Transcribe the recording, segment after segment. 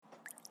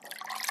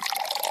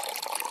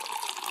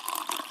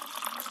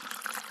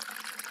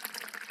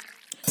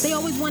They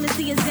always want to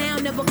see us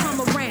down, never come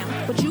around.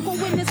 But you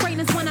gon' witness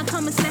greatness when I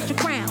come and snatch your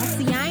crown.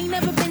 See, I ain't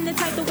never been the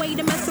type of way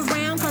to mess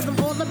around, cause I'm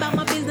all about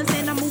my business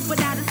and I move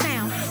without a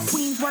sound.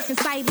 Queens work in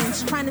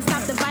silence, trying to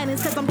stop the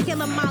violence, cause I'm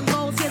killing my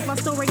goals. Here's my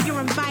story, you're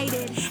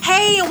invited.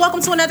 Hey, and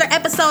welcome to another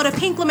episode of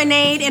Pink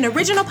Lemonade, an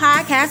original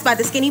podcast by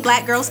the Skinny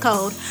Black Girls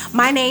Code.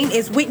 My name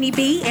is Whitney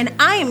B, and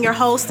I am your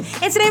host.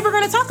 And today we're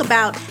going to talk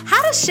about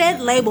how to shed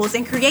labels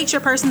and create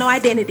your personal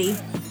identity.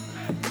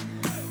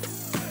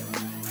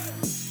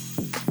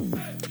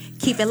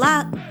 Keep it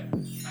locked.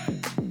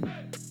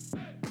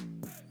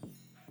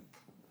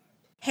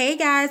 Hey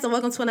guys, and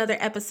welcome to another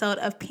episode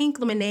of Pink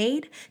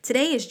Lemonade.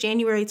 Today is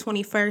January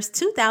 21st,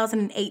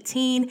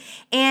 2018,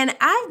 and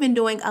I've been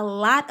doing a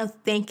lot of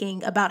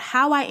thinking about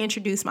how I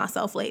introduce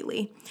myself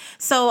lately.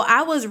 So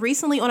I was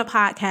recently on a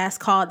podcast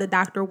called The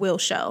Dr. Will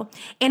Show,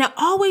 and it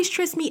always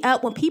trips me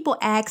up when people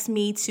ask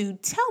me to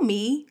tell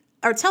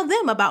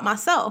them about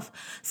myself.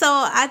 So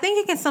I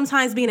think it can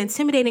sometimes be an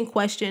intimidating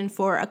question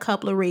for a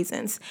couple of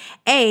reasons.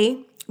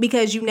 A,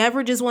 because you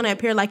never just want to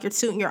appear like you're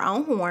tooting your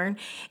own horn.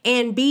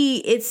 And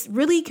B, it's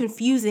really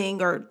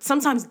confusing or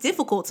sometimes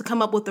difficult to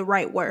come up with the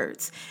right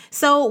words.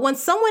 So when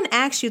someone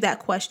asks you that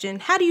question,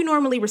 how do you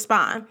normally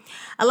respond?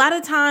 A lot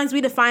of times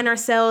we define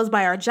ourselves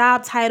by our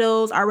job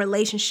titles, our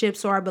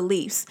relationships, or our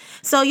beliefs.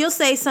 So you'll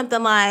say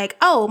something like,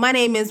 oh, my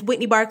name is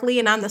Whitney Barkley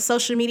and I'm the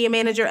social media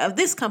manager of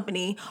this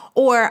company.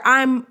 Or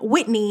I'm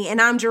Whitney and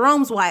I'm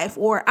Jerome's wife.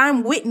 Or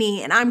I'm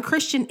Whitney and I'm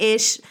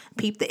Christian-ish,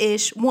 peep the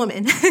ish,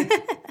 woman.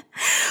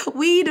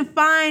 We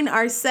define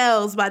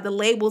ourselves by the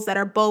labels that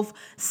are both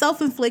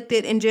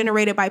self-inflicted and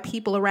generated by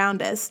people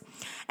around us.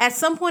 At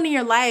some point in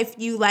your life,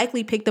 you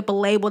likely picked up a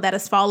label that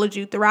has followed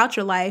you throughout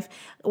your life,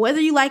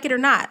 whether you like it or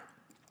not.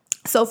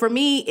 So for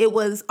me, it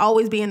was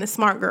always being the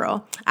smart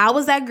girl. I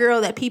was that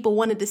girl that people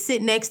wanted to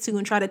sit next to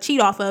and try to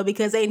cheat off of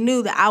because they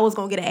knew that I was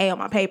going to get an A on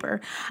my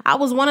paper. I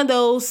was one of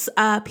those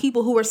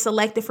people who were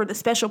selected for the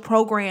special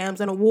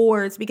programs and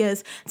awards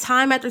because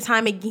time after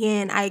time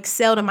again, I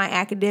excelled in my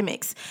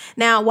academics.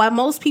 Now, while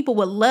most people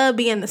would love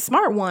being the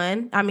smart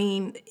one, I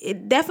mean,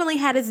 it definitely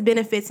had its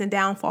benefits and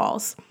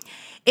downfalls.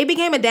 It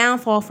became a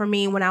downfall for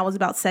me when I was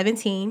about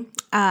 17.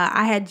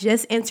 I had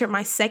just entered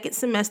my second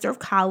semester of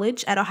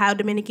college at Ohio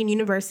Dominican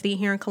University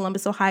here in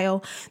Columbus,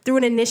 Ohio, through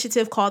an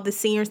initiative called the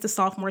Seniors to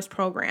Sophomores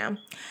Program.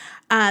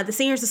 The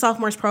Seniors to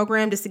Sophomores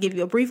Program, just to give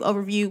you a brief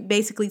overview,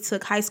 basically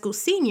took high school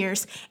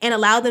seniors and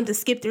allowed them to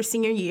skip their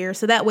senior year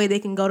so that way they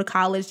can go to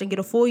college and get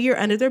a full year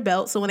under their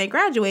belt. So when they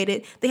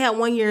graduated, they had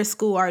 1 year of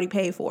school already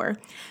paid for.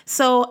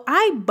 So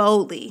I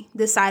boldly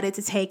decided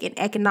to take an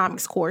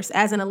economics course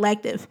as an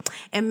elective.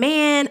 And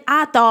man,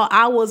 I thought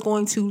I was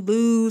going to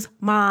lose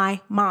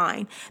my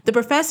mind. The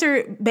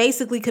professor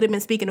basically could have been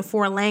speaking a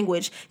foreign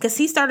language because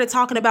he started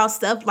talking about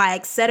stuff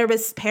like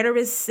ceteris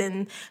paribus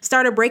and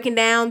started breaking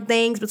down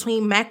things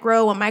between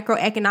macro and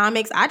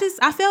microeconomics.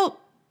 I felt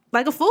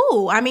like a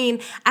fool. I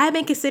mean, I had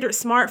been considered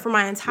smart for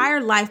my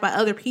entire life by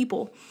other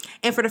people.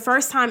 And for the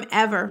first time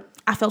ever,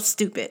 I felt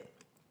stupid.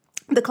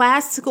 The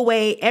class took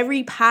away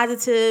every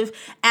positive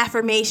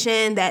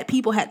affirmation that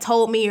people had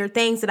told me or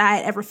things that I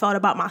had ever felt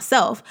about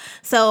myself.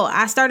 So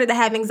I started to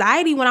have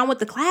anxiety when I went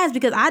to class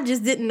because I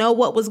just didn't know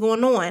what was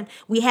going on.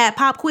 We had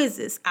pop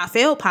quizzes. I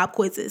failed pop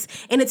quizzes.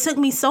 And it took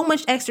me so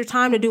much extra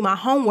time to do my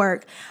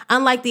homework,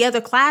 unlike the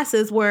other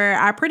classes where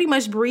I pretty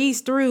much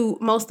breezed through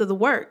most of the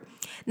work.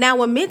 Now,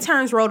 when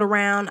midterms rolled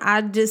around,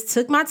 I just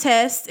took my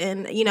test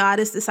and, I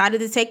just decided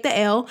to take the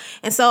L.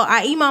 And so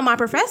I emailed my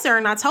professor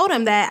and I told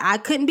him that I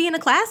couldn't be in the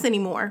class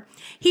anymore.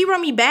 He wrote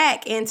me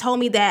back and told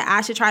me that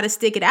I should try to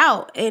stick it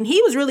out. And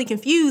he was really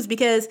confused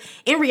because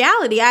in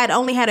reality, I had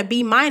only had a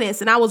B-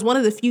 and I was one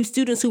of the few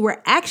students who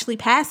were actually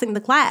passing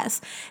the class.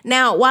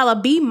 Now, while a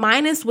B-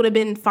 would have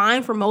been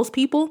fine for most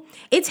people,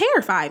 it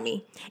terrified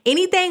me.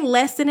 Anything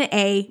less than an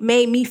A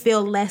made me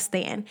feel less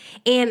than.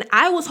 And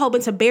I was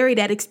hoping to bury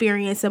that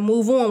experience and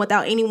move on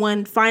without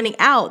anyone finding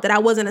out that I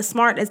wasn't as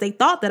smart as they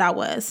thought that I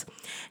was.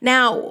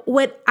 Now,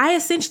 what I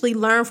essentially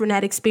learned from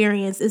that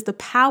experience is the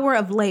power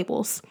of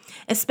labels,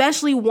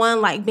 especially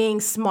one like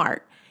being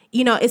smart.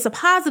 It's a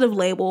positive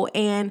label.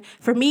 And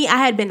for me, I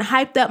had been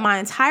hyped up my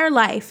entire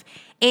life.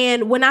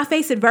 And when I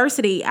faced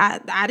adversity,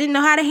 I didn't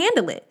know how to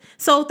handle it.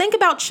 So think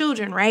about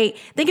children, right?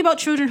 Think about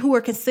children who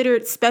are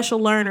considered special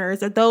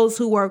learners or those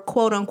who are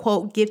quote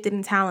unquote gifted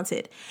and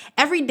talented.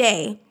 Every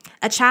day,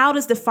 a child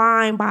is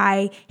defined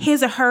by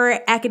his or her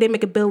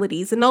academic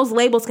abilities, and those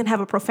labels can have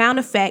a profound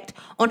effect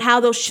on how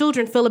those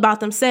children feel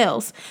about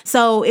themselves.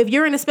 So if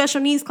you're in a special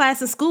needs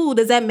class in school,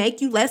 does that make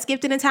you less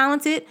gifted and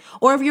talented?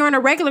 Or if you're in a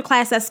regular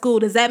class at school,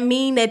 does that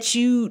mean that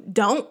you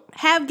don't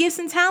have gifts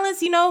and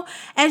talents?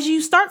 As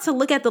you start to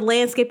look at the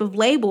landscape of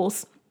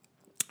labels,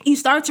 you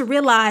start to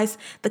realize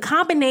the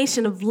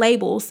combination of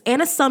labels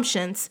and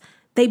assumptions,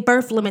 they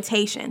birth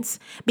limitations.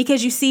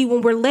 Because you see,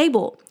 when we're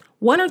labeled,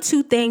 one or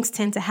two things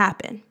tend to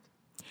happen.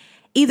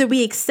 Either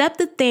we accept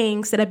the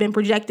things that have been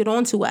projected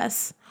onto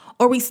us,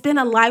 or we spend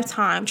a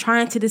lifetime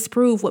trying to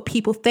disprove what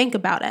people think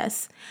about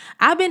us.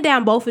 I've been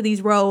down both of these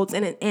roads,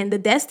 and the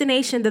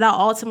destination that I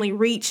ultimately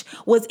reached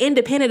was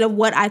independent of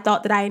what I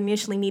thought that I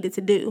initially needed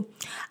to do.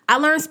 I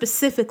learned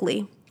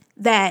specifically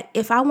that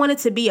if I wanted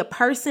to be a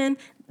person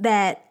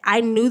that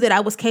I knew that I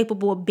was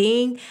capable of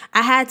being,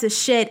 I had to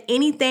shed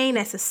anything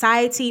that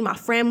society, my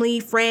family,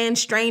 friends,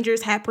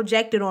 strangers had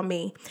projected on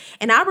me.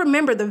 And I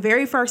remember the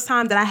very first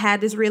time that I had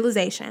this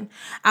realization.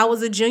 I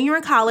was a junior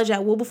in college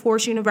at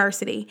Wilberforce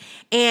University.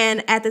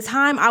 And at the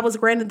time, I was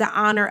granted the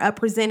honor of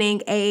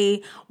presenting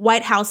a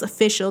White House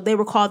official. They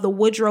were called the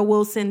Woodrow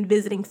Wilson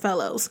Visiting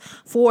Fellows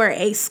for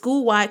a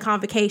school-wide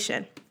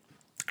convocation.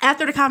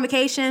 After the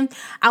convocation,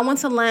 I went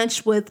to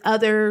lunch with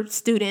other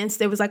students.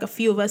 There was like a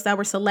few of us that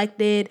were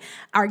selected,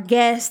 our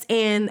guests,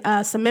 and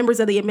some members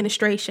of the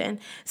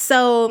administration.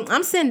 So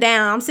I'm sitting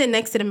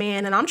next to the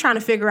man, and I'm trying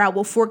to figure out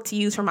what fork to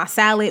use for my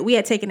salad. We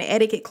had taken an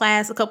etiquette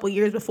class a couple of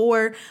years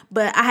before,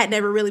 but I had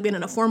never really been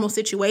in a formal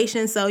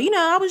situation. So,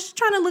 I was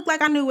trying to look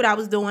like I knew what I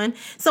was doing.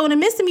 So in the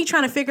midst of me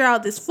trying to figure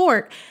out this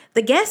fork,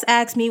 the guest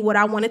asked me what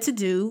I wanted to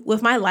do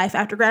with my life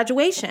after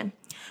graduation.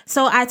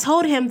 So I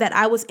told him that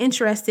I was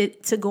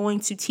interested to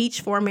going to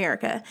Teach for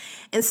America.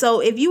 And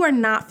so if you are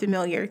not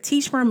familiar,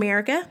 Teach for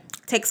America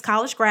takes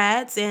college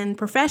grads and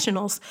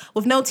professionals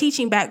with no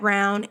teaching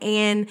background,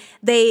 and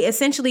they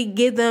essentially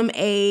give them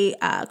a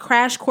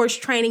crash course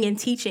training in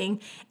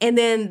teaching. And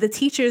then the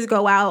teachers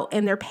go out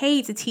and they're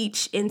paid to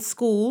teach in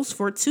schools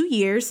for 2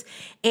 years.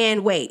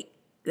 And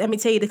let me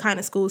tell you the kind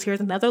of schools. Here's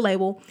another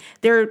label.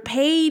 They're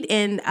paid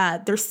and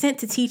they're sent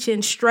to teach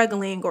in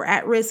struggling or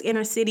at-risk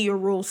inner city or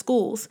rural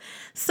schools.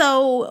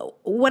 So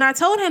when I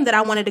told him that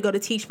I wanted to go to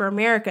Teach for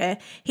America,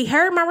 he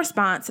heard my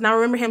response, and I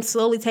remember him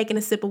slowly taking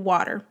a sip of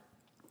water.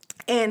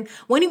 And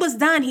when he was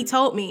done, he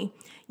told me,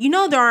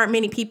 there aren't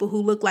many people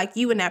who look like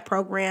you in that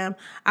program.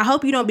 I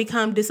hope you don't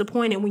become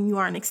disappointed when you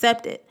aren't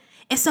accepted.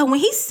 And so when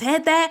he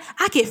said that,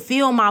 I could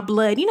feel my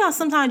blood.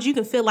 Sometimes you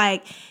can feel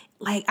like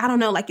I don't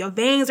know, like your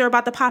veins are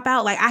about to pop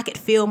out. Like I could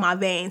feel my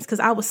veins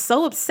because I was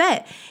so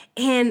upset.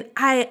 And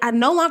I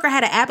no longer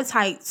had an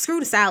appetite.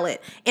 Screw the salad.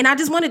 And I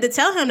just wanted to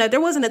tell him that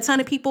there wasn't a ton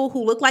of people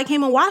who looked like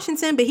him in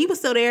Washington, but he was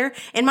still there.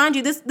 And mind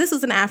you, this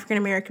was an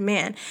African-American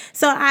man.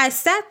 So I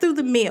sat through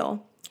the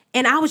meal.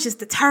 And I was just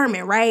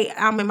determined, right?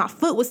 My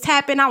foot was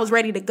tapping. I was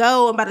ready to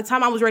go. And by the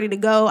time I was ready to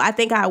go, I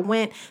think I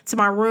went to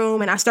my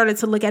room and I started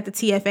to look at the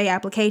TFA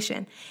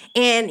application.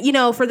 And,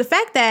 for the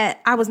fact that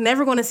I was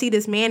never going to see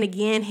this man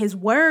again, his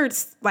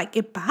words,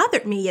 it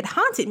bothered me. It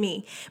haunted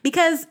me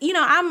because,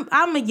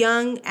 I'm a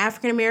young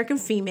African-American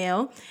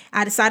female.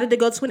 I decided to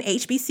go to an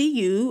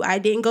HBCU. I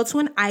didn't go to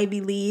an Ivy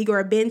League or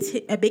a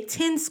Big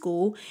Ten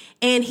school.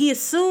 And he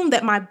assumed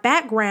that my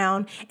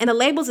background and the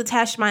labels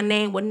attached to my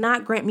name would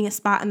not grant me a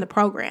spot in the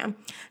program.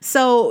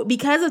 So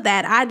because of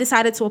that, I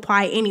decided to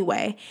apply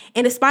anyway.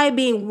 And despite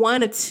being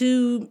one of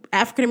 2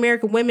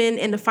 African-American women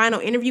in the final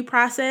interview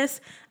process,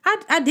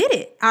 I did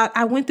it.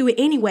 I went through it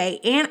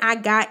anyway, and I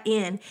got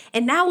in.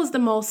 And that was the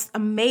most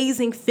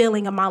amazing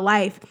feeling of my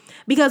life.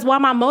 Because while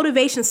my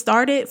motivation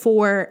started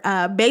for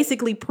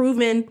basically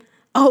proving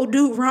old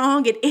dude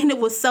wrong, it ended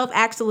with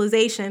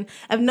self-actualization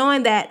of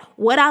knowing that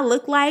what I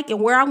look like and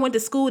where I went to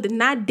school did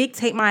not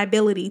dictate my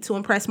ability to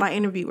impress my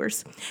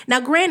interviewers. Now,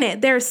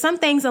 granted, there are some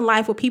things in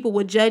life where people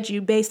will judge you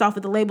based off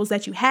of the labels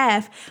that you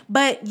have,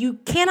 but you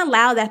can't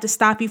allow that to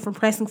stop you from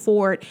pressing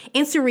forward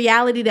into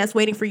reality that's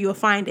waiting for you to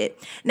find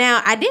it.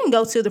 Now, I didn't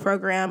go to the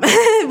program,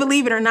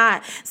 believe it or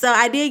not. So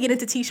I did get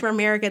into Teach for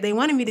America. They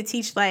wanted me to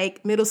teach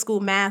middle school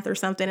math or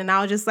something, and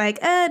I was just like,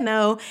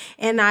 no.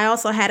 And I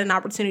also had an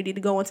opportunity to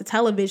go into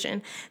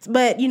television.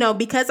 But,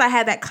 because I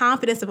had that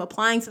confidence of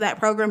applying to that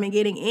program and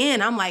getting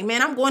in, I'm like,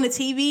 man, I'm going to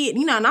TV,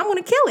 and I'm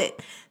going to kill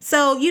it.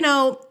 So,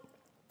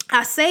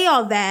 I say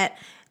all that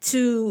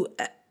to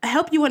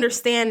help you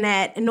understand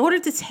that in order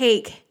to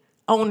take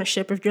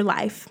ownership of your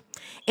life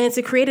and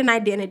to create an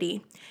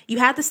identity, you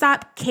have to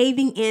stop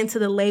caving into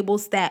the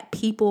labels that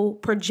people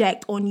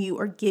project on you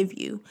or give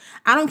you.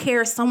 I don't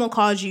care if someone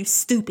calls you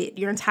stupid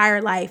your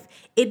entire life.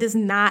 It does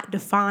not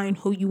define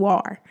who you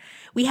are.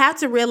 We have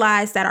to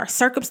realize that our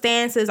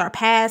circumstances, our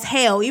past,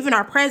 hell, even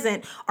our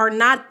present are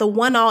not the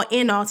one-all,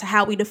 end-all to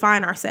how we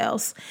define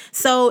ourselves.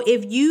 So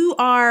if you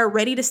are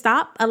ready to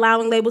stop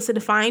allowing labels to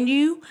define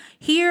you,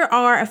 here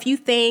are a few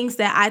things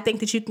that I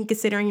think that you can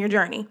consider in your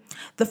journey.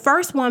 The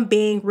first one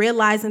being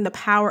realizing the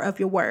power of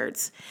your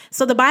words.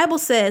 So the Bible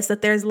says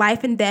that there's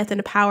life and death in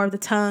the power of the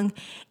tongue,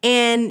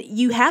 and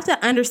you have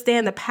to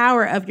understand the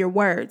power of your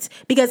words,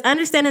 because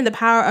understanding the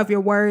power of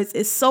your words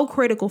is so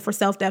critical for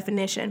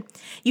self-definition.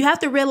 You have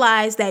to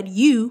realize that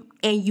you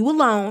and you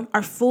alone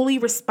are fully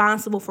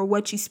responsible for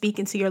what you speak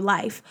into your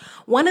life.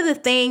 One of the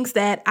things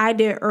that I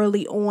did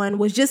early on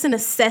was just an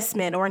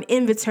assessment or an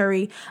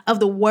inventory of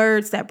the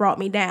words that brought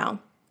me down.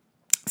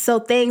 So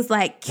things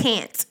like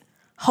can't,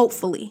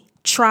 hopefully,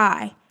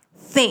 try,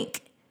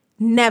 think,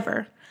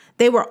 never.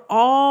 They were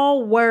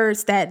all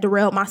words that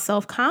derailed my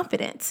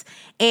self-confidence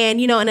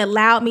and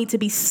allowed me to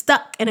be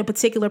stuck in a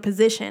particular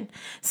position.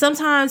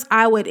 Sometimes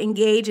I would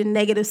engage in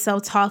negative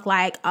self-talk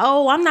like,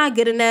 oh, I'm not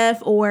good enough,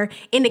 or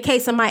in the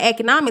case of my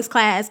economics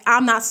class,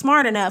 I'm not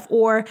smart enough,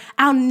 or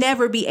I'll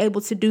never be able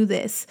to do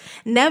this.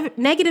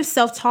 Negative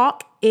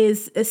self-talk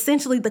is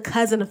essentially the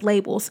cousin of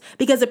labels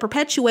because it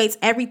perpetuates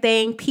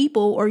everything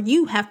people or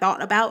you have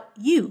thought about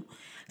you.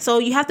 So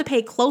you have to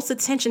pay close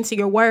attention to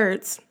your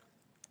words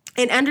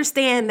and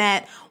understand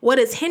that what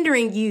is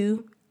hindering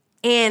you,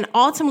 and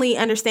ultimately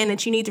understand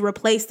that you need to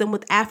replace them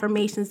with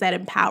affirmations that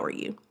empower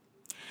you.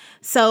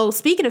 So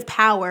speaking of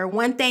power,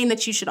 one thing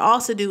that you should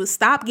also do is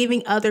stop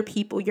giving other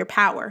people your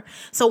power.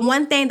 So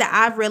one thing that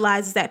I've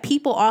realized is that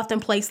people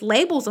often place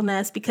labels on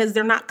us because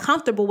they're not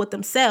comfortable with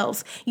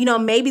themselves.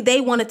 Maybe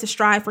they wanted to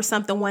strive for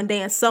something one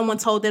day and someone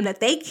told them that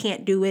they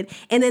can't do it.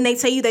 And then they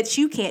tell you that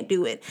you can't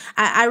do it.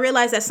 I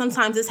realize that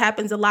sometimes this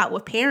happens a lot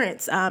with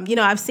parents.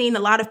 I've seen a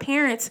lot of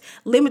parents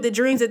limit the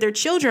dreams of their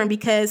children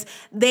because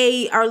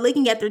they are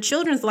looking at their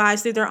children's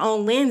lives through their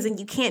own lens, and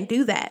you can't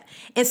do that.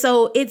 And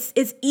so it's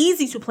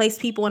easy to place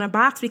people in a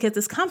box because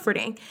it's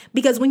comforting.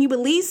 Because when you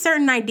believe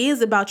certain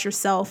ideas about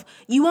yourself,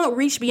 you won't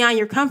reach beyond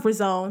your comfort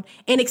zone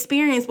and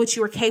experience what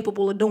you are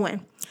capable of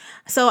doing.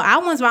 So I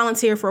once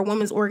volunteered for a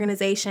women's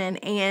organization,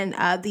 and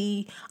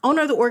the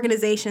owner of the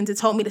organization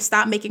told me to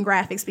stop making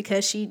graphics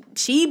because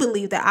she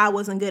believed that I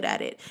wasn't good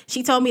at it.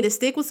 She told me to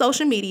stick with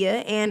social media,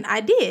 and I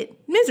did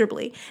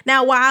miserably.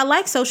 Now, while I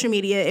like social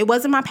media, it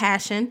wasn't my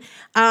passion,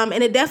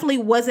 and it definitely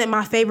wasn't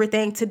my favorite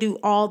thing to do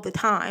all the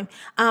time.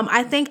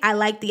 I think I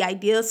like the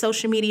idea of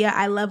social media.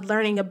 I love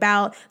learning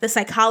about the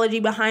psychology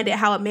behind it,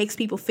 how it makes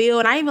people feel,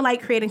 and I even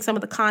like creating some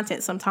of the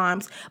content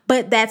sometimes,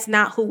 but that's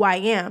not who I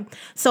am.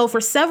 So for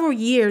several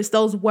years,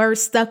 those words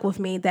stuck with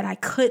me that I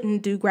couldn't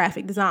do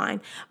graphic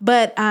design.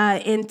 But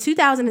in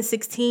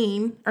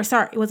 2016,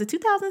 was it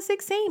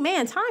 2016?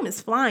 Man, time is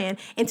flying.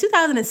 In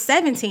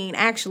 2017,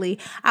 actually,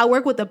 I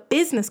worked with a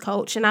business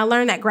coach, and I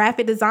learned that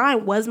graphic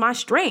design was my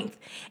strength.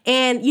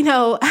 And,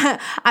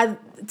 I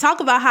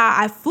talk about how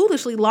I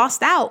foolishly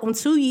lost out on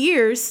 2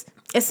 years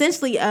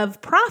essentially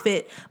of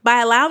profit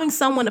by allowing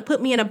someone to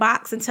put me in a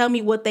box and tell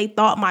me what they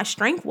thought my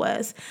strength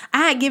was. I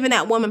had given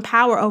that woman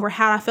power over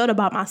how I felt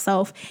about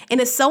myself. And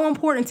it's so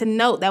important to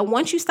note that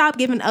once you stop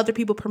giving other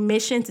people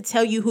permission to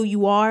tell you who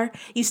you are,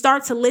 you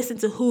start to listen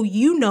to who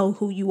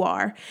you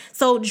are.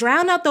 So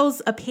drown out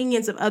those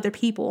opinions of other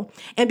people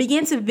and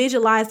begin to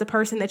visualize the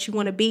person that you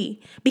want to be.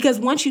 Because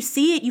once you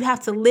see it, you have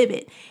to live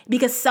it.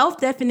 Because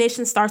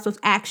self-definition starts with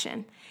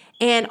action.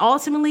 And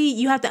ultimately,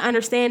 you have to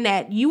understand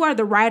that you are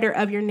the writer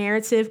of your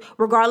narrative,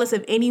 regardless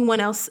of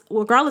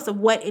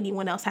what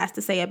anyone else has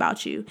to say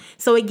about you.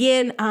 So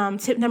again,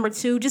 tip number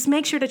 2, just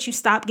make sure that you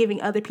stop giving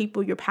other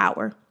people your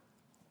power.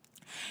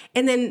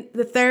 And then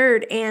the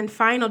third and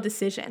final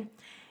decision,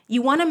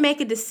 you want to make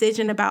a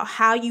decision about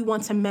how you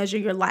want to measure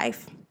your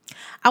life.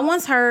 I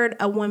once heard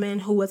a woman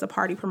who was a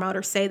party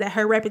promoter say that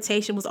her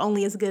reputation was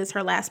only as good as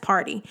her last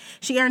party.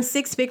 She earned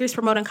 6 figures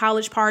promoting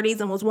college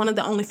parties and was one of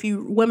the only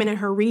few women in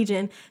her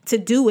region to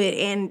do it,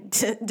 and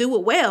to do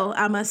it well,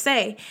 I must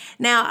say.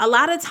 Now, a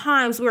lot of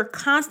times we're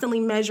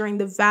constantly measuring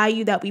the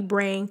value that we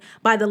bring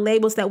by the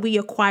labels that we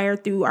acquire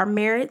through our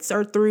merits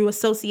or through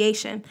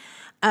association.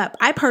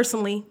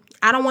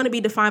 I don't want to be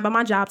defined by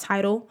my job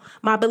title,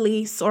 my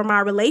beliefs, or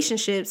my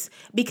relationships,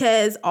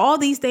 because all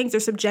these things are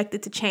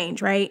subjected to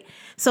change, right?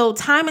 So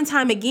time and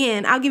time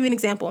again, I'll give you an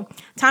example.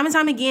 Time and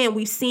time again,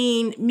 we've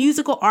seen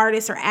musical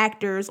artists or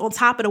actors on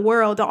top of the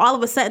world, or all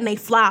of a sudden they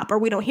flop or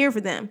we don't hear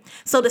from them.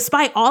 So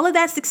despite all of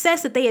that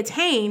success that they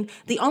attain,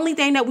 the only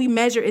thing that we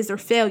measure is their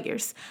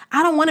failures.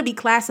 I don't want to be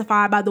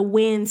classified by the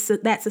wins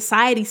that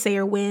society say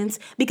are wins,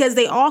 because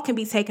they all can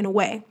be taken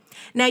away.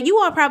 Now, you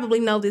all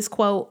probably know this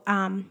quote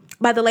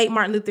by the late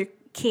Martin Luther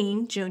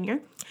King Jr.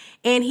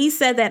 And he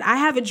said that I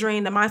have a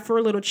dream that my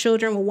 4 little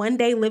children will one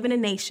day live in a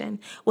nation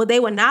where they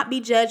will not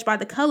be judged by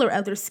the color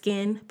of their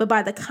skin, but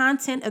by the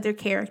content of their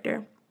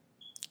character.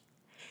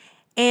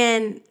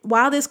 And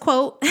while this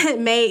quote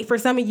for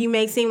some of you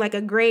may seem like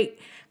a great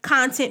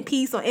content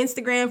piece on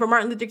Instagram for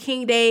Martin Luther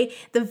King Day,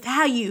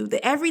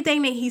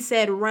 everything that he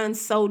said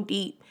runs so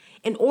deep.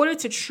 In order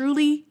to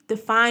truly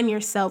define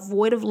yourself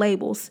void of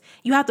labels,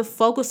 you have to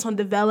focus on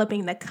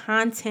developing the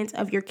content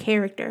of your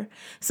character.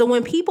 So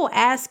when people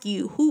ask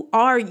you, who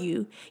are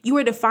you? You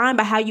are defined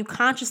by how you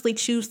consciously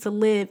choose to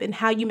live and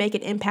how you make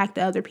an impact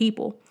to other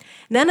people.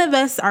 None of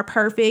us are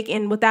perfect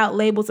and without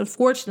labels,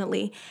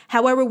 unfortunately.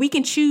 However, we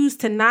can choose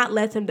to not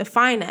let them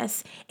define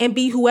us and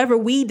be whoever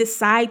we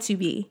decide to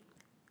be.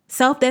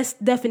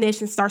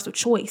 Self-definition starts with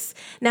choice.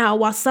 Now,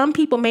 while some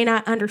people may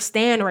not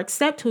understand or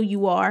accept who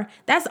you are,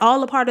 that's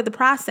all a part of the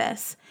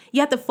process. You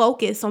have to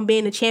focus on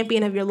being the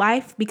champion of your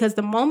life, because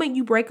the moment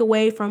you break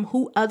away from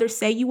who others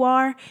say you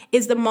are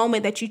is the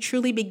moment that you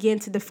truly begin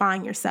to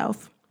define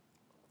yourself.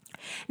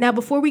 Now,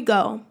 before we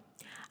go,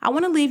 I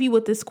want to leave you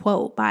with this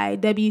quote by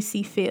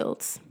W.C.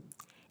 Fields.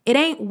 It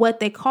ain't what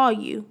they call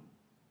you,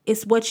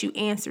 it's what you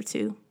answer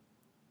to.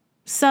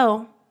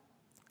 So,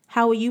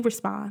 how will you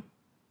respond?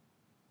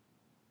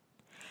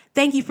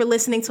 Thank you for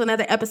listening to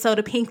another episode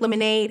of Pink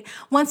Lemonade.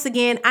 Once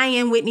again, I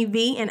am Whitney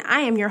V, and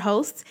I am your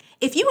host.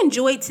 If you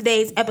enjoyed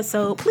today's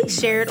episode, please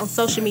share it on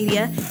social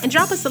media and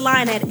drop us a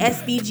line at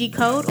SBG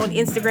Code on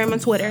Instagram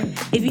and Twitter.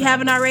 If you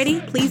haven't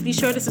already, please be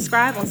sure to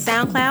subscribe on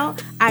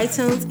SoundCloud,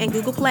 iTunes, and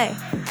Google Play.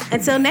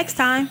 Until next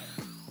time,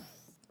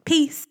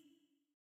 peace.